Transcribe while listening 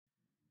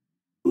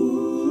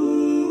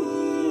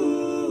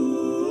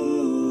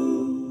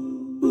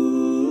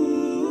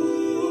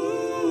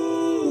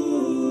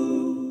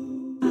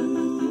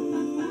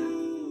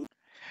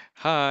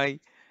Hi.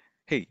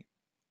 Hey,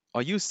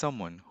 are you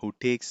someone who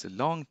takes a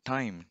long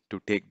time to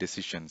take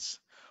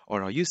decisions?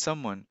 Or are you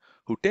someone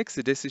who takes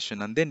a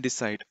decision and then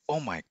decide, oh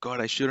my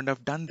God, I shouldn't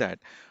have done that?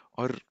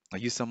 Or are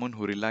you someone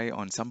who rely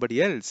on somebody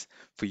else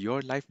for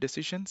your life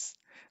decisions?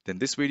 Then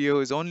this video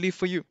is only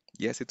for you.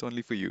 Yes, it's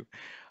only for you.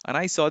 And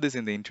I saw this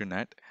in the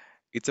internet.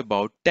 It's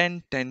about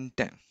 10 10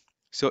 10.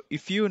 So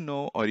if you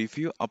know or if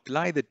you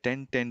apply the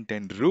 10 10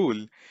 10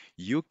 rule,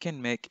 you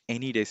can make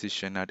any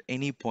decision at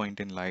any point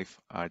in life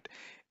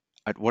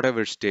at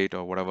whatever state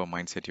or whatever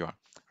mindset you are,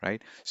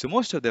 right? So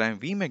most of the time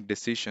we make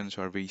decisions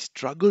or we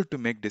struggle to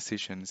make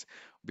decisions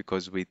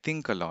because we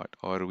think a lot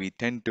or we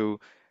tend to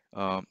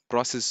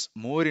process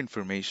more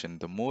information.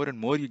 The more and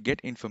more you get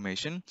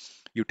information,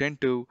 you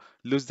tend to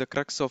lose the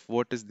crux of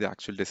what is the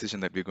actual decision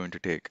that we're going to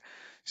take.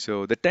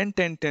 So the 10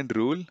 10 10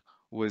 rule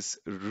was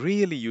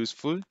really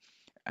useful,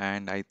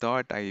 and I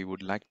thought I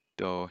would like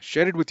to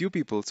share it with you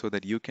people so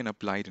that you can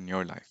apply it in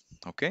your life.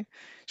 Okay?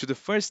 So the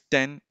first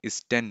 10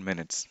 is 10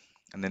 minutes,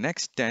 and the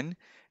next 10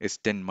 is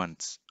 10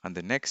 months, and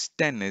the next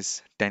 10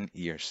 is 10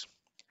 years.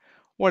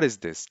 What is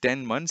this?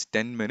 10 months,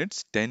 10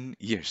 minutes, 10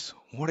 years.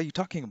 What are you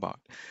talking about?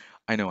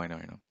 I know.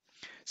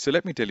 So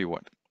let me tell you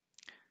what.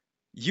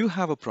 You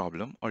have a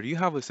problem or you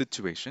have a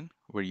situation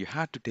where you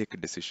had to take a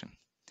decision.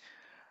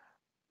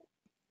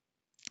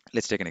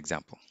 Let's take an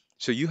example.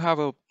 So you have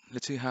a,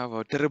 let's say you have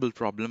a terrible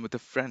problem with a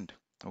friend,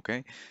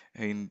 okay?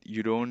 And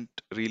you don't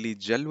really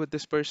gel with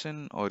this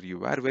person, or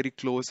you are very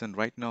close, and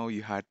right now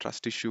you had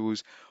trust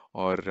issues,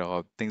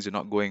 or things are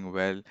not going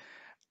well,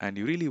 and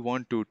you really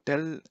want to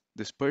tell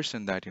this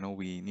person that,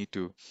 we need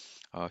to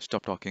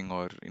stop talking,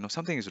 or,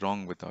 something is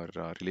wrong with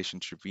our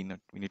relationship. We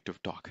need to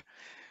talk.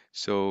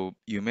 So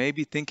you may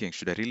be thinking,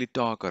 should I really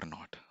talk or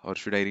not? Or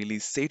should I really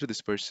say to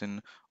this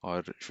person?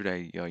 Or should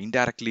I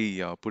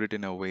indirectly put it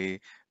in a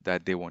way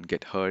that they won't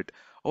get hurt?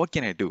 Or what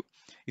can I do?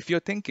 If you're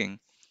thinking,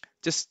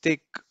 just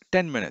take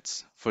 10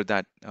 minutes for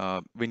that.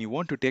 When you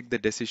want to take the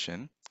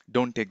decision,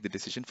 don't take the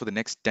decision for the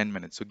next 10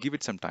 minutes. So give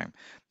it some time.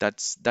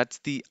 That's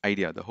the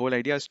idea. The whole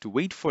idea is to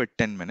wait for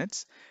 10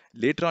 minutes.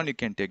 Later on, you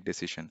can take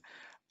decision.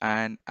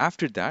 And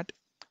after that,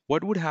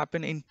 what would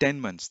happen in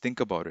 10 months? Think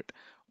about it.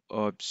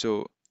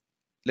 So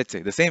let's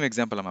say the same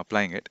example, I'm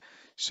applying it.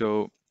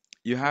 So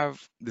you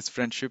have this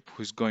friendship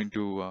who's going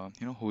to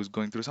who's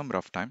going through some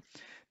rough time.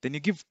 Then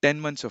you give 10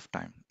 months of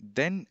time.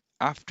 Then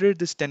after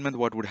this 10 month,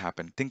 what would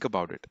happen? Think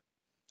about it.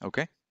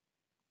 Okay.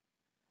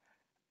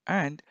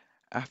 And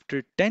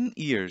after 10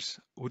 years,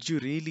 would you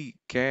really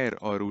care,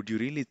 or would you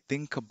really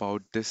think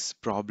about this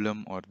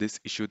problem or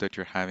this issue that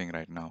you're having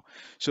right now?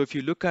 So if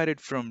you look at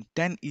it from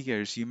 10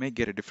 years, you may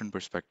get a different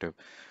perspective.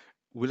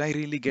 Will I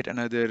really get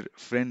another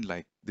friend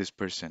like this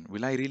person?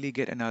 Will I really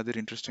get another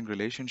interesting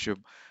relationship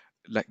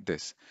like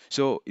this?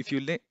 So if you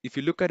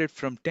look at it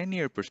from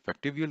 10-year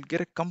perspective, you'll get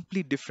a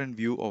complete different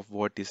view of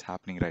what is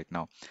happening right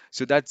now.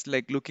 So that's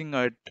like looking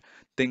at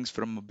things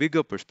from a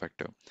bigger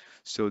perspective.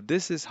 So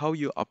this is how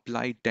you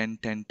apply 10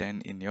 10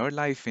 10 in your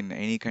life, in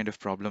any kind of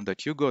problem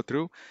that you go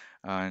through.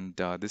 And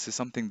this is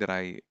something that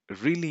I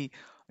really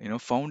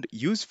found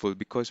useful,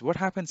 because what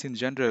happens in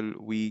general,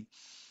 we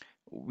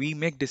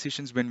make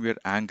decisions when we're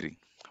angry.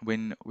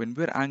 When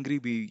we're angry,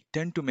 we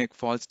tend to make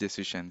false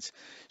decisions.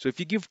 So if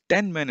you give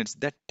 10 minutes,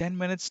 that 10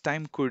 minutes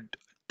time could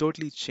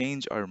totally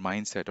change our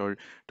mindset, or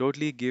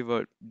totally give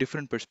a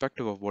different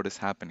perspective of what is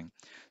happening.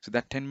 So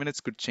that 10 minutes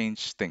could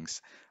change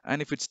things.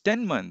 And if it's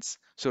 10 months,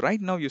 so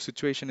right now your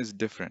situation is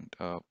different.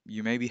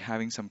 You may be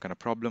having some kind of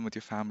problem with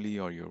your family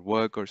or your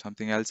work or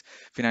something else.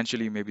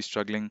 Financially, you may be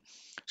struggling.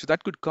 So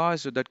that could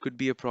cause, or that could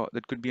be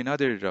that could be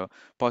another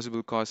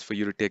possible cause for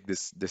you to take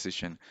this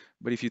decision.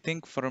 But if you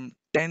think from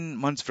 10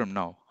 months from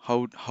now,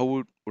 how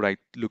would I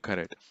look at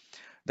it?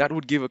 That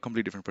would give a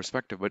completely different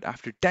perspective. But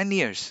after 10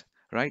 years,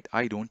 right,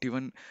 I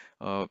will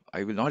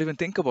not even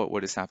think about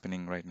what is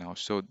happening right now.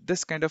 So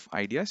this kind of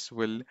ideas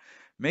will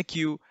make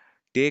you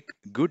take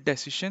good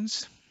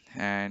decisions.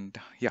 And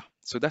yeah,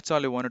 so that's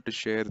all I wanted to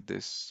share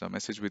this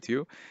message with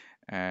you.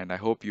 And I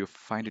hope you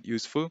find it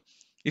useful.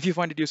 If you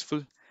find it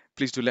useful,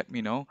 please do let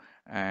me know,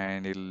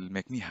 and it'll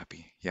make me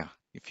happy. Yeah.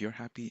 If you're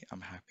happy,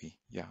 I'm happy.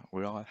 Yeah,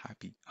 we're all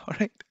happy. All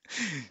right.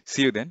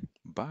 See you then.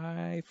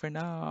 Bye for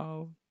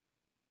now.